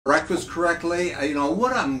breakfast correctly. You know,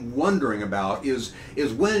 what I'm wondering about is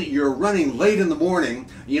when you're running late in the morning,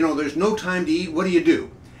 you know, there's no time to eat, what do?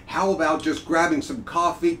 How about just grabbing some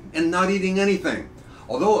coffee and not eating anything?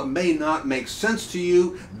 Although it may not make sense to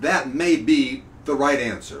you, that may be the right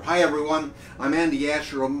answer. Hi everyone, I'm Andy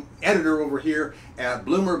Asher, editor over here at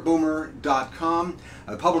bloomerboomer.com,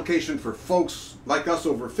 a publication for folks like us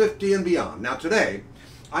over 50 and beyond. Now today,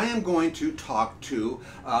 I am going to talk to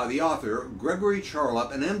the author, Gregory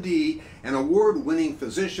Charlop, an MD, an award-winning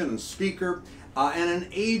physician and speaker, and an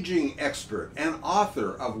aging expert, and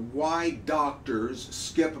author of Why Doctors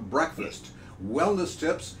Skip Breakfast, Wellness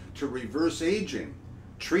Tips to Reverse Aging,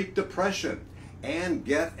 Treat Depression, and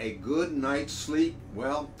get a good night's sleep.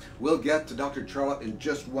 Well, we'll get to Dr. Charlop in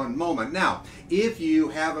just one moment. Now, if you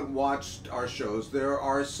haven't watched our shows, there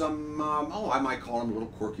are some, I might call them little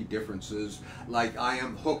quirky differences. Like I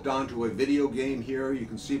am hooked onto a video game here, you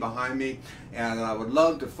can see behind me, and I would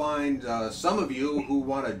love to find some of you who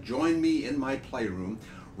want to join me in my playroom.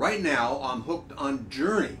 Right now, I'm hooked on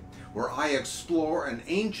Journey, where I explore an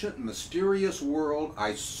ancient, mysterious world.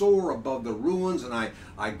 I soar above the ruins and I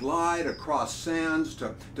glide across sands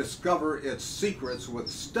to discover its secrets with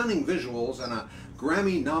stunning visuals and a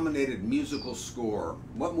Grammy-nominated musical score.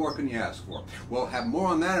 What more can you ask for? We'll have more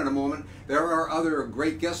on that in a moment. There are other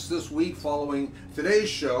great guests this week following today's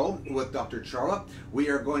show with Dr. Charlop. We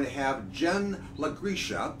are going to have Jen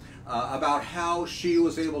LaGrisha about how she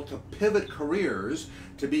was able to pivot careers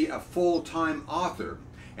to be a full-time author.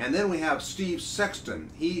 And then we have Steve Sexton.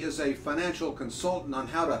 He is a financial consultant on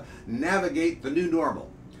how to navigate the new normal.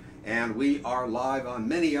 And we are live on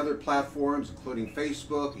many other platforms, including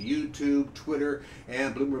Facebook, YouTube, Twitter,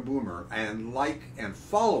 and Bloomer Boomer. And like and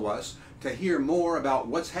follow us to hear more about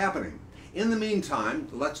what's happening. In the meantime,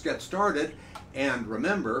 let's get started. And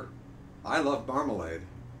remember, I love marmalade.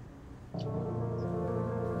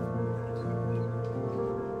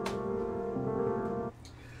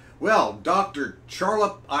 Well, Dr.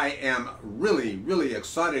 Charlop, I am really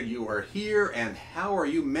excited you are here, and how are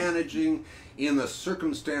you managing in the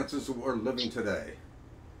circumstances that we're living today?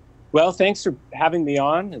 Well, thanks for having me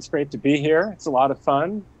on. It's great to be here. It's a lot of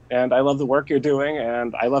fun, and I love the work you're doing,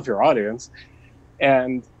 and I love your audience.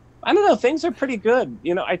 And I don't know, things are pretty good.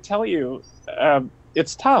 You know, I tell you,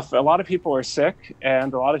 it's tough. A lot of people are sick,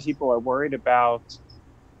 and a lot of people are worried about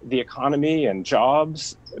the economy and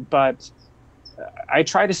jobs, but I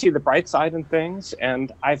try to see the bright side in things,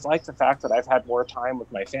 and I've liked the fact that I've had more time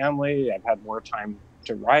with my family. I've had more time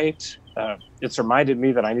to write. It's reminded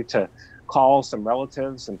me that I need to call some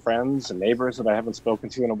relatives and friends and neighbors that I haven't spoken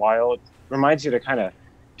to in a while. It reminds you to kind of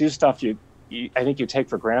do stuff I think you take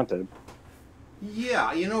for granted.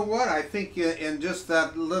 Yeah, you know what? I think in just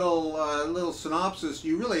that little synopsis,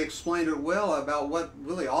 you really explained it well about what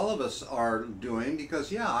really all of us are doing.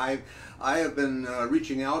 Because yeah, I have been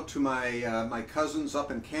reaching out to my cousins up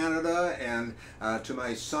in Canada and to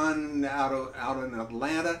my son out in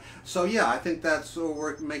Atlanta. So yeah, I think that's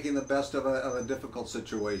we're making the best of a difficult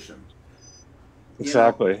situation.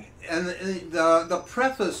 Exactly. You know, and the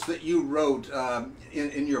preface that you wrote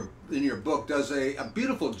in your book does a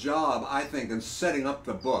beautiful job, I think, in setting up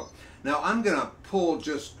the book. Now I'm going to pull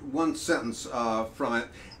just one sentence from it.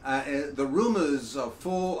 The room is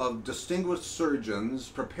full of distinguished surgeons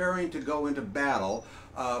preparing to go into battle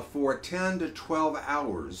for 10 to 12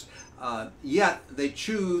 hours. Yet they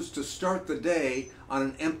choose to start the day on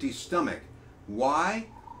an empty stomach. Why?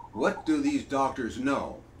 What do these doctors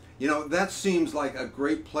know? You know, that seems like a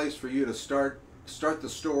great place for you to start the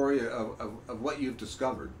story of what you've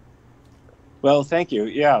discovered. Well, thank you.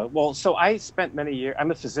 Yeah. Well, so I spent many years,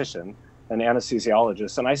 I'm a physician, an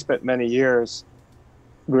anesthesiologist, and I spent many years,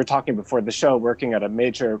 we were talking before the show, working at a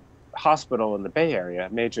major hospital in the Bay Area, a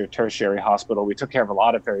major tertiary hospital. We took care of a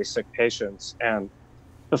lot of very sick patients. And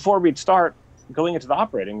before we'd start going into the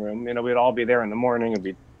operating room, you know, we'd all be there in the morning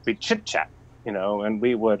and we'd chit chat, you know, and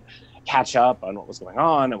we would catch up on what was going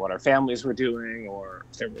on and what our families were doing, or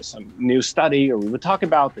if there was some new study, or we would talk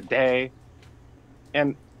about the day.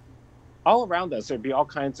 And all around us, there'd be all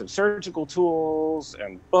kinds of surgical tools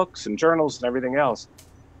and books and journals and everything else.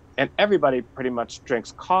 And everybody pretty much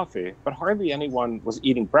drinks coffee, but hardly anyone was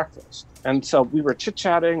eating breakfast. And so we were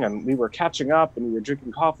chit-chatting and we were catching up and we were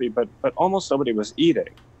drinking coffee, but almost nobody was eating.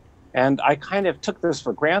 And I kind of took this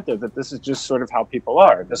for granted that this is just sort of how people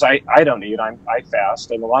are, because I don't eat, I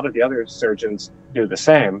fast, and a lot of the other surgeons do the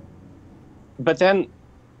same. But then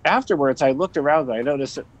afterwards, I looked around and I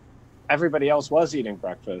noticed that everybody else was eating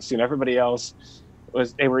breakfast. You know, everybody else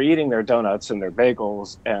they were eating their donuts and their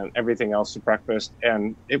bagels and everything else for breakfast.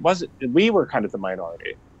 And we were kind of the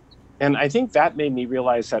minority. And I think that made me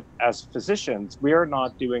realize that as physicians, we are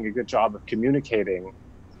not doing a good job of communicating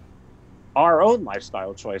our own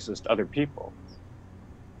lifestyle choices to other people.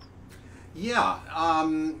 Yeah,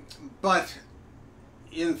 but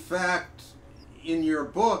in fact, in your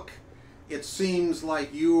book, it seems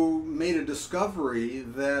like you made a discovery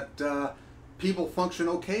that people function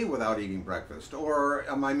okay without eating breakfast, or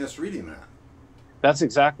am I misreading that? That's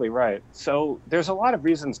exactly right. So there's a lot of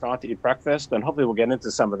reasons not to eat breakfast, and hopefully we'll get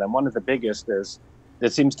into some of them. One of the biggest is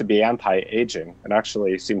it seems to be anti-aging. It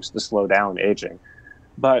actually seems to slow down aging.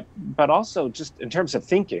 But also just in terms of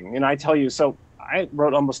thinking, I tell you, so I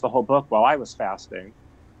wrote almost the whole book while I was fasting.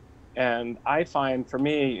 And I find for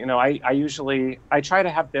me, I try to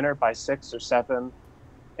have dinner by 6 or 7.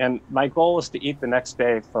 And my goal is to eat the next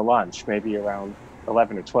day for lunch, maybe around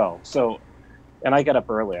 11 or 12. So, and I get up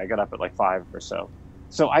early. I get up at like 5 or so.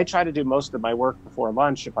 So I try to do most of my work before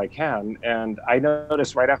lunch if I can. And I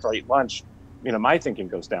notice right after I eat lunch, my thinking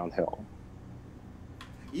goes downhill.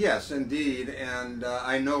 Yes, indeed, and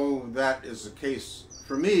I know that is the case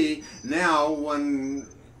for me. Now, one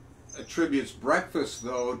attributes breakfast,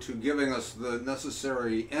 though, to giving us the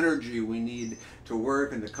necessary energy we need to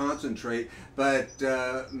work and to concentrate, but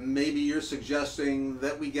maybe you're suggesting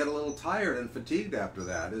that we get a little tired and fatigued after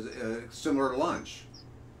that, is similar to lunch.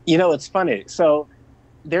 It's funny. So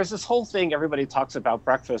there's this whole thing, everybody talks about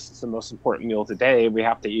breakfast. It's the most important meal of the day. We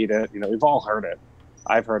have to eat it. We've all heard it.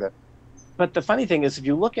 I've heard it. But the funny thing is, if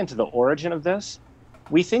you look into the origin of this,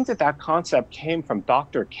 we think that concept came from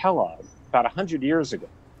Dr. Kellogg about 100 years ago.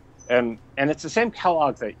 And it's the same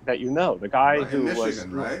Kellogg that the guy Right, who in was...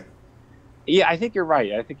 Michigan, right? Yeah, I think you're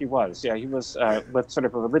right. I think he was. Yeah, he was with sort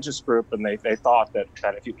of a religious group, and they thought that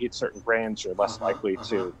if you eat certain grains, you're less likely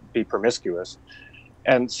to be promiscuous.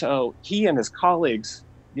 And so he and his colleagues,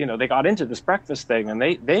 they got into this breakfast thing, and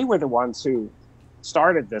they were the ones who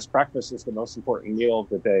started this breakfast is the most important meal of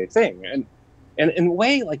the day thing. And in a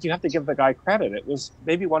way, like, you have to give the guy credit. It was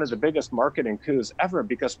maybe one of the biggest marketing coups ever,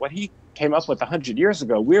 because what he came up with 100 years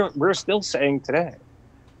ago, we're still saying today.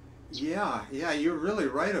 Yeah, you're really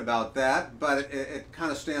right about that, but it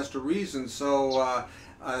kind of stands to reason. So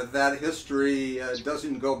that history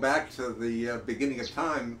doesn't go back to the beginning of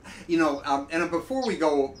time, And before we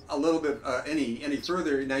go a little bit any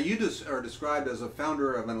further, now you just are described as a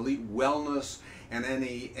founder of an elite wellness and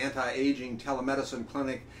any anti-aging telemedicine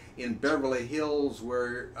clinic in Beverly Hills,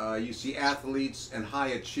 where you see athletes and high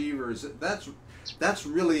achievers. That's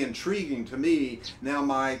really intriguing to me. Now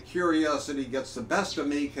my curiosity gets the best of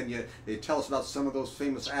me. Can you tell us about some of those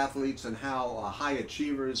famous athletes and how high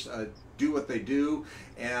achievers do what they do,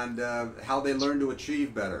 and how they learn to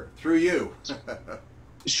achieve better through you?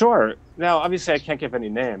 Sure. Now, obviously, I can't give any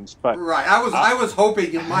names, but right. I was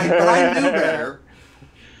hoping you might, but I knew better.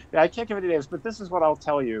 Yeah, I can't give any names, but this is what I'll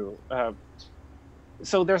tell you.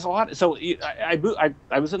 So there's a lot. So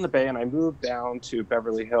I was in the Bay, and I moved down to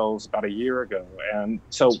Beverly Hills about a year ago. And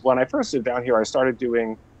so when I first moved down here, I started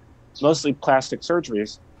doing mostly plastic surgery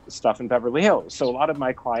stuff in Beverly Hills. So a lot of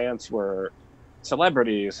my clients were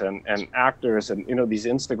celebrities and actors and these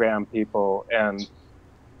Instagram people. And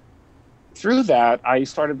through that, I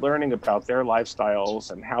started learning about their lifestyles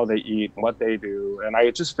and how they eat and what they do. And I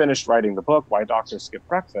had just finished writing the book, Why Doctors Skip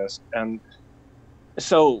Breakfast. And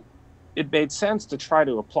so it made sense to try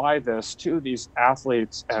to apply this to these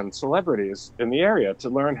athletes and celebrities in the area to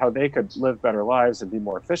learn how they could live better lives and be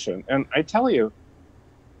more efficient. And I tell you,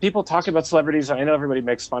 people talk about celebrities, and I know everybody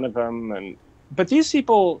makes fun of them, but these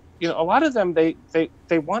people, a lot of them, they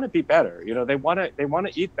want to be better. They want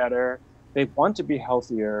to eat better. They want to be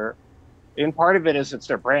healthier. And part of it is it's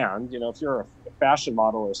their brand. If you're a fashion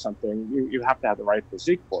model or something, you have to have the right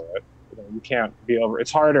physique for it. You can't be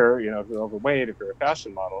it's harder, if you're overweight, if you're a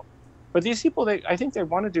fashion model. But these people, I think they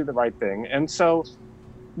want to do the right thing. And so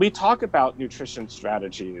we talk about nutrition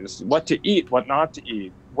strategies, what to eat, what not to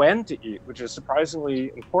eat, when to eat, which is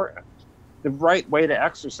surprisingly important, the right way to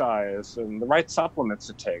exercise, and the right supplements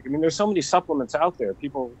to take. I mean, there's so many supplements out there.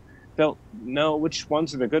 People don't know which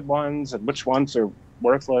ones are the good ones and which ones are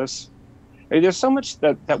worthless. I mean, there's so much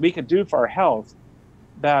that we could do for our health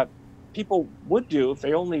that people would do if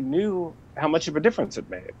they only knew how much of a difference it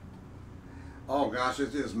made. Oh gosh,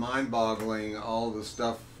 it is mind-boggling, all the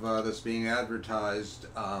stuff that's being advertised.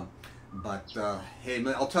 But hey,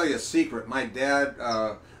 I'll tell you a secret. My dad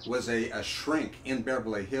was a shrink in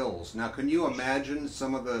Beverly Hills. Now, can you imagine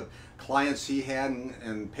some of the clients he had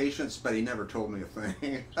and patients? But he never told me a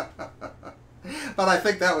thing. But I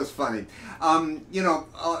think that was funny.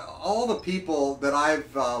 All the people that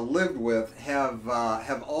I've lived with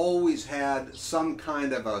have always had some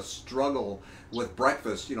kind of a struggle with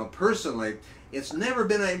breakfast. You know, personally, it's never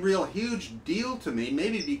been a real huge deal to me,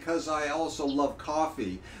 maybe because I also love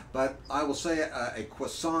coffee. But I will say a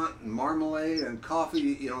croissant and marmalade and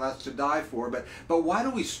coffee, you know, that's to die for. But why do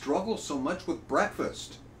we struggle so much with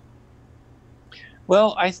breakfast?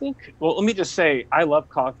 Well, let me just say, I love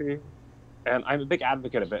coffee and I'm a big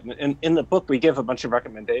advocate of it. And in the book, we give a bunch of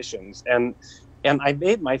recommendations. And I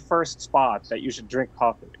made my first spot that you should drink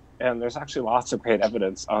coffee. And there's actually lots of great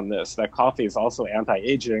evidence on this, that coffee is also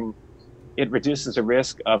anti-aging. It reduces the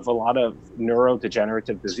risk of a lot of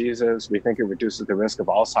neurodegenerative diseases. We think it reduces the risk of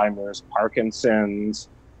Alzheimer's, Parkinson's,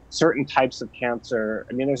 certain types of cancer.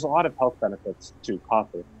 I mean, there's a lot of health benefits to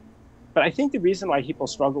coffee. But I think the reason why people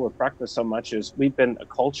struggle with breakfast so much is we've been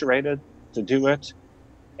acculturated to do it.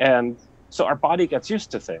 And so our body gets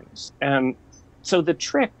used to things. And so the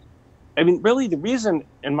trick, I mean, really the reason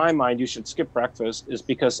in my mind you should skip breakfast is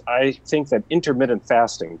because I think that intermittent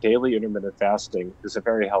fasting, daily intermittent fasting, is a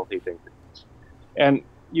very healthy thing to do. And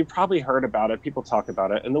you probably heard about it, people talk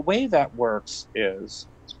about it. And the way that works is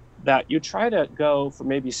that you try to go for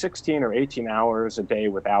maybe 16 or 18 hours a day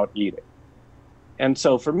without eating. And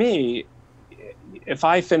so for me, if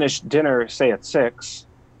I finish dinner, say at 6,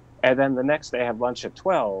 and then the next day I have lunch at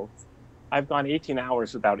 12, I've gone 18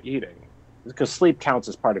 hours without eating, because sleep counts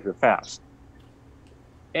as part of your fast.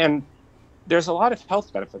 And there's a lot of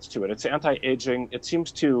health benefits to it. It's anti-aging. It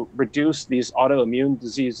seems to reduce these autoimmune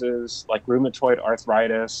diseases like rheumatoid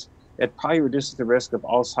arthritis. It probably reduces the risk of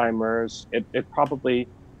Alzheimer's. It probably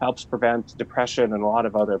helps prevent depression and a lot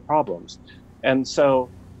of other problems. And so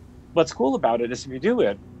what's cool about it is if you do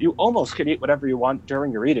it, you almost can eat whatever you want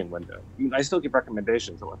during your eating window. I mean, I still give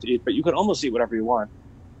recommendations on what to eat, but you can almost eat whatever you want.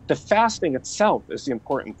 The fasting itself is the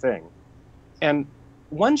important thing. And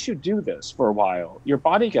once you do this for a while, your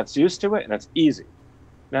body gets used to it and it's easy.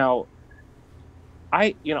 Now,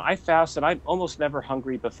 I fast and I'm almost never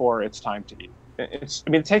hungry before it's time to eat.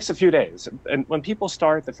 It takes a few days. And when people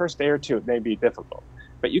start, the first day or two, it may be difficult.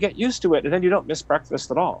 But you get used to it and then you don't miss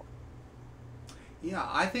breakfast at all. Yeah,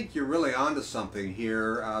 I think you're really onto something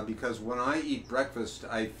here, because when I eat breakfast,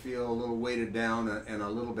 I feel a little weighted down and a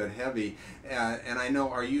little bit heavy. And I know,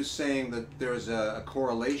 are you saying that there's a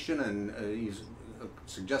correlation, and you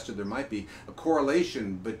suggested there might be a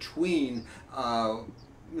correlation between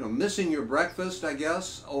missing your breakfast, I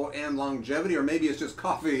guess, and longevity, or maybe it's just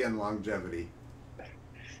coffee and longevity?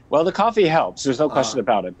 Well, the coffee helps. There's no question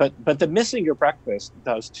about it. But the missing your breakfast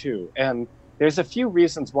does too. And there's a few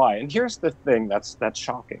reasons why. And here's the thing that's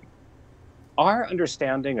shocking. Our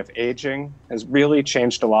understanding of aging has really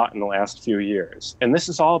changed a lot in the last few years. And this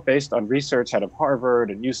is all based on research out of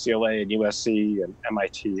Harvard and UCLA and USC and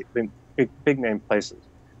MIT, big name places.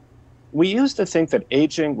 We used to think that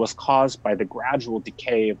aging was caused by the gradual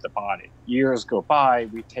decay of the body. Years go by,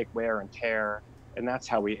 we take wear and tear, and that's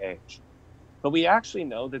how we age. But we actually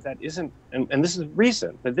know that isn't, and this is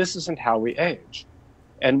recent, that this isn't how we age.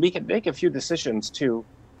 And we can make a few decisions to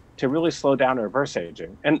really slow down or reverse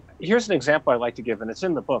aging. And here's an example I like to give, and it's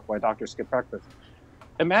in the book, Why Doctors Skip Breakfast.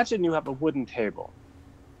 Imagine you have a wooden table,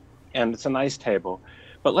 and it's a nice table,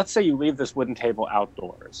 but let's say you leave this wooden table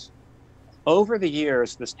outdoors. Over the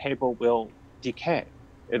years, this table will decay.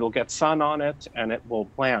 It'll get sun on it, and it will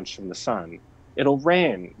blanch from the sun. It'll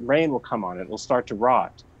rain. Rain will come on it. It'll start to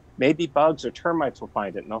rot. Maybe bugs or termites will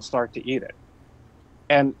find it, and they'll start to eat it.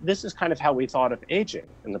 And this is kind of how we thought of aging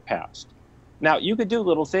in the past. Now, you could do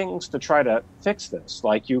little things to try to fix this,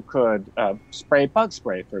 like you could spray bug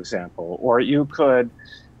spray, for example, or you could,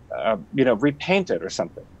 repaint it or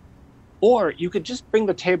something. Or you could just bring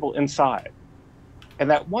the table inside.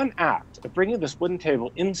 And that one act of bringing this wooden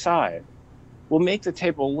table inside will make the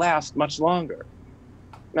table last much longer.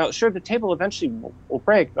 Now, sure, the table eventually will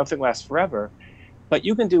break, nothing lasts forever, but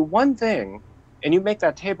you can do one thing and you make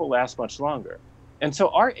that table last much longer. And so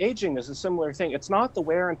our aging is a similar thing. It's not the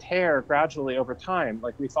wear and tear gradually over time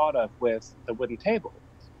like we thought of with the wooden table.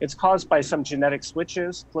 It's caused by some genetic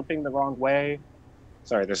switches flipping the wrong way.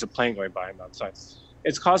 Sorry, there's a plane going by. I'm outside.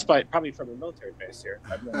 It's caused by, probably from a military base here.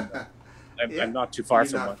 I'm not too far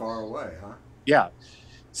from one. Not far away, huh? Yeah.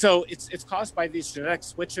 So it's caused by these genetic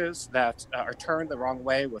switches that are turned the wrong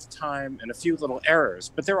way with time and a few little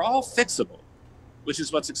errors, but they're all fixable, which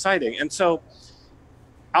is what's exciting. And so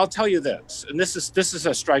I'll tell you this, and this is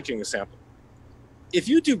a striking example. If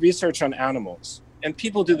you do research on animals, and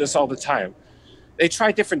people do this all the time, they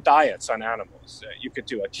try different diets on animals. You could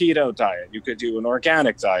do a keto diet, you could do an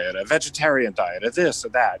organic diet, a vegetarian diet, a this or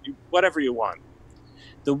that, whatever you want.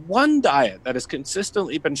 The one diet that has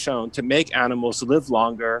consistently been shown to make animals live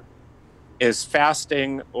longer is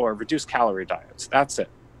fasting or reduced calorie diets. That's it.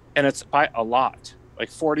 And it's by a lot, like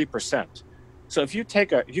 40%. So if you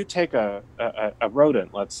take a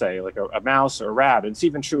rodent, let's say like a mouse or a rat, and it's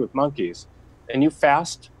even true with monkeys, and you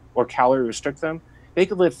fast or calorie restrict them, they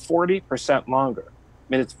could live 40% longer. I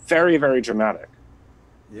mean, it's very, very dramatic.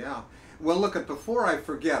 Yeah. Well, look, before I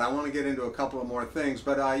forget, I want to get into a couple of more things,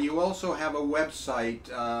 but you also have a website.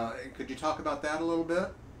 Could you talk about that a little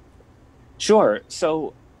bit? Sure.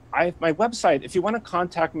 So my website, if you want to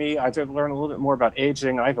contact me, I'd like to learn a little bit more about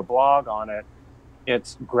aging. I have a blog on it.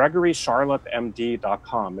 It's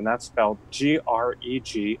GregoryCharlopMD.com, and that's spelled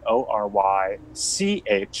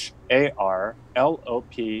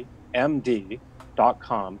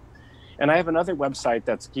GregoryCharlopMD.com. And I have another website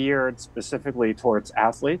that's geared specifically towards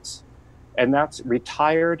athletes, and that's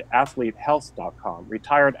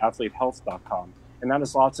retiredathletehealth.com, And that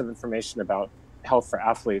has lots of information about health for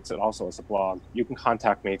athletes. It also has a blog. You can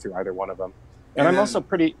contact me through either one of them. And I'm also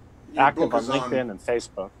pretty active on LinkedIn and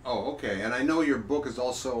Facebook. Oh, okay. And I know your book is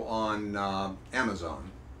also on Amazon.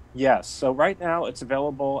 Yes. So right now it's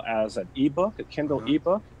available as an ebook, a Kindle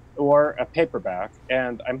ebook, or a paperback.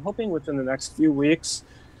 And I'm hoping within the next few weeks,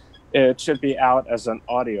 it should be out as an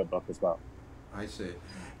audiobook as well. I see.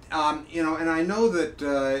 You know, and I know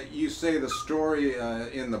that you say the story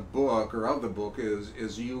in the book, or of the book,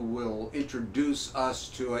 is you will introduce us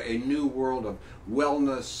to a new world of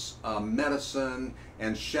wellness, medicine,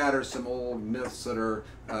 and shatter some old myths that are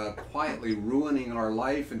quietly ruining our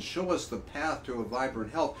life and show us the path to a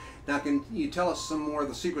vibrant health. Now, can you tell us some more of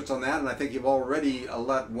the secrets on that? And I think you've already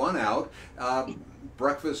let one out,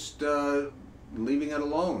 breakfast, leaving it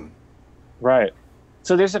alone. Right.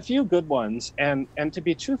 So there's a few good ones, and to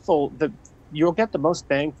be truthful, you'll get the most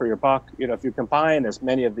bang for your buck, you know, if you combine as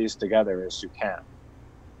many of these together as you can.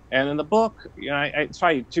 And in the book, you know, it's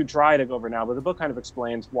probably too dry to go over now, but the book kind of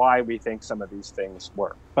explains why we think some of these things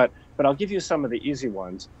work. But I'll give you some of the easy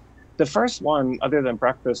ones. The first one, other than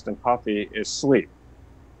breakfast and coffee, is sleep.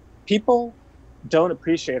 People don't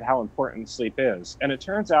appreciate how important sleep is. And it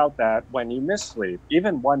turns out that when you miss sleep,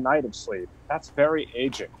 even one night of sleep, that's very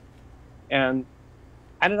aging. And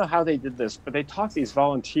I don't know how they did this, but they talked these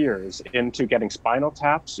volunteers into getting spinal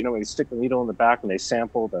taps. You know, when they stick the needle in the back and they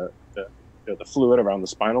sample the fluid around the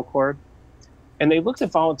spinal cord. And they looked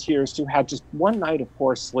at volunteers who had just one night of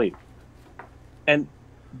poor sleep. And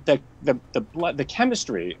the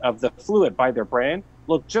chemistry of the fluid by their brain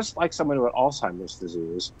looked just like someone who had Alzheimer's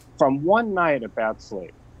disease from one night of bad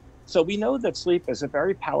sleep. So we know that sleep is a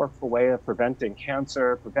very powerful way of preventing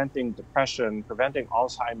cancer, preventing depression, preventing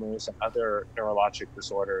Alzheimer's and other neurologic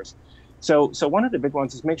disorders. So one of the big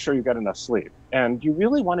ones is make sure you get enough sleep. And you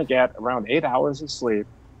really want to get around 8 hours of sleep.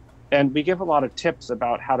 And we give a lot of tips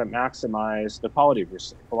about how to maximize the quality of your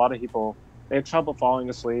sleep. A lot of people, they have trouble falling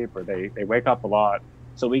asleep or they wake up a lot.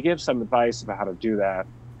 So we give some advice about how to do that.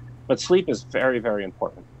 But sleep is very, very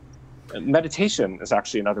important. Meditation is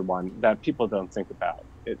actually another one that people don't think about.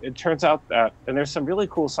 It turns out that, and there's some really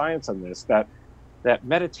cool science on this, that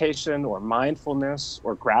meditation or mindfulness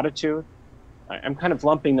or gratitude, I'm kind of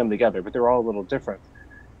lumping them together, but they're all a little different.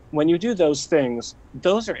 When you do those things,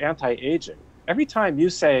 those are anti-aging. Every time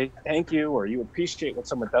you say thank you or you appreciate what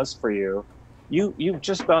someone does for you, you've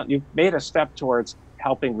made a step towards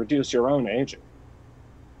helping reduce your own aging.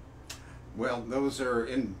 Well, those are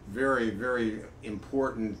very, very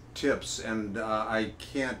important tips, and I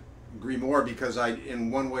can't agree more, because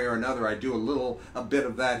in one way or another, I do a bit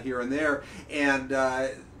of that here and there, and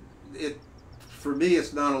for me,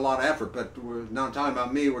 it's not a lot of effort. But we're not talking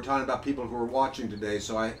about me; we're talking about people who are watching today.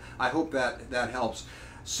 So I hope that helps.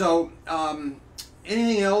 So.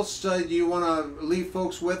 Anything else you want to leave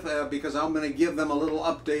folks with? Because I'm going to give them a little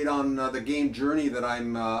update on the game Journey that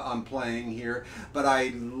I'm playing here. But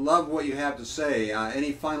I love what you have to say.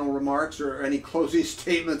 Any final remarks or any closing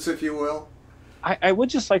statements, if you will? I would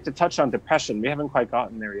just like to touch on depression. We haven't quite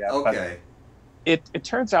gotten there yet. Okay. But it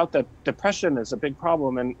turns out that depression is a big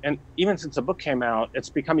problem, and even since the book came out, it's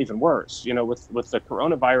become even worse. You know, with the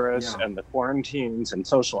coronavirus and the quarantines and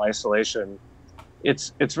social isolation,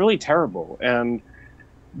 it's really terrible. And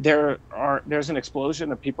there's an explosion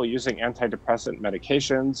of people using antidepressant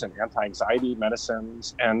medications and anti-anxiety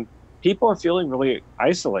medicines, and people are feeling really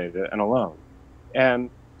isolated and alone. And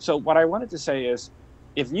so what I wanted to say is,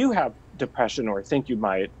 if you have depression or think you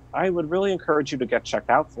might, I would really encourage you to get checked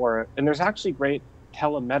out for it. And there's actually great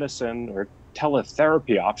telemedicine or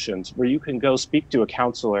teletherapy options where you can go speak to a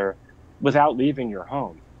counselor without leaving your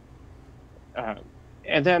home.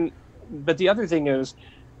 But the other thing is,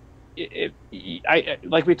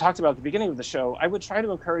 like we talked about at the beginning of the show, I would try to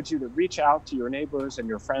encourage you to reach out to your neighbors and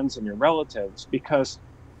your friends and your relatives, because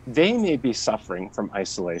they may be suffering from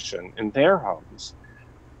isolation in their homes.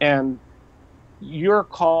 And your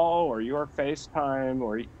call or your FaceTime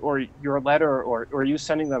or your letter or you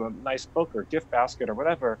sending them a nice book or gift basket or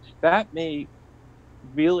whatever, that may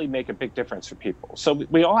really make a big difference for people. So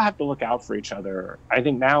we all have to look out for each other, I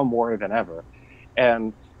think now more than ever.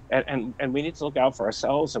 And and we need to look out for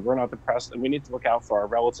ourselves, and we're not depressed, and we need to look out for our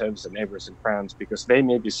relatives and neighbors and friends, because they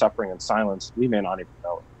may be suffering in silence. We may not even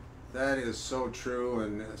know it. That is so true,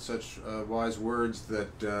 and such wise words that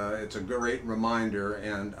it's a great reminder,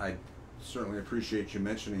 and I certainly appreciate you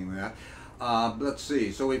mentioning that. Let's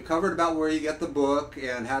see. So we've covered about where you get the book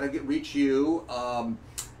and how to reach you.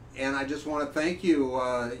 And I just want to thank you,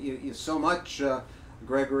 you so much,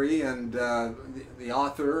 Gregory, and the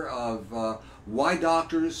author of Why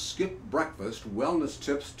Doctors Skip Breakfast, Wellness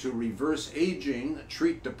Tips to Reverse Aging,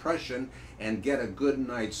 Treat Depression, and Get a Good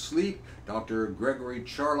Night's Sleep, Dr. Gregory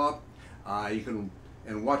Charlop. You can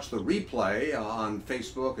watch the replay on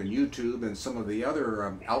Facebook and YouTube and some of the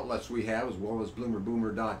other outlets we have, as well as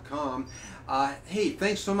bloomerboomer.com. Hey,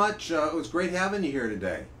 thanks so much. It was great having you here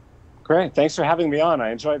today. Great. Thanks for having me on.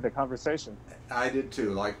 I enjoyed the conversation. I did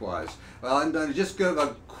too, likewise. Well, I'm going to just give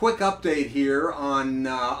a quick update here on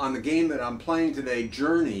the game that I'm playing today,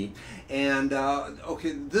 Journey. And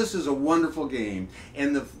okay, this is a wonderful game.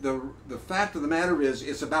 And the fact of the matter is,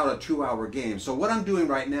 it's about a 2-hour game. So what I'm doing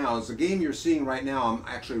right now is the game you're seeing right now, I'm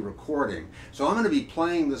actually recording. So I'm going to be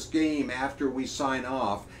playing this game after we sign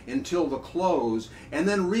off until the close, and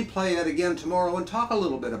then replay it again tomorrow and talk a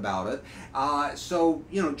little bit about it. So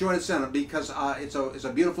join us in it, because it's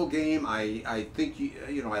a beautiful game. I think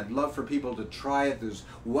I'd love for people to try it. There's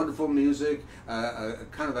wonderful music,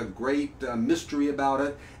 kind of a great mystery about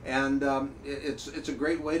it, and it's a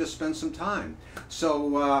great way to spend some time.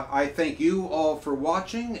 So I thank you all for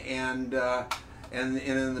watching, and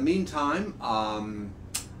in the meantime,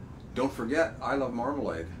 don't forget, I love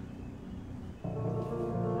marmalade.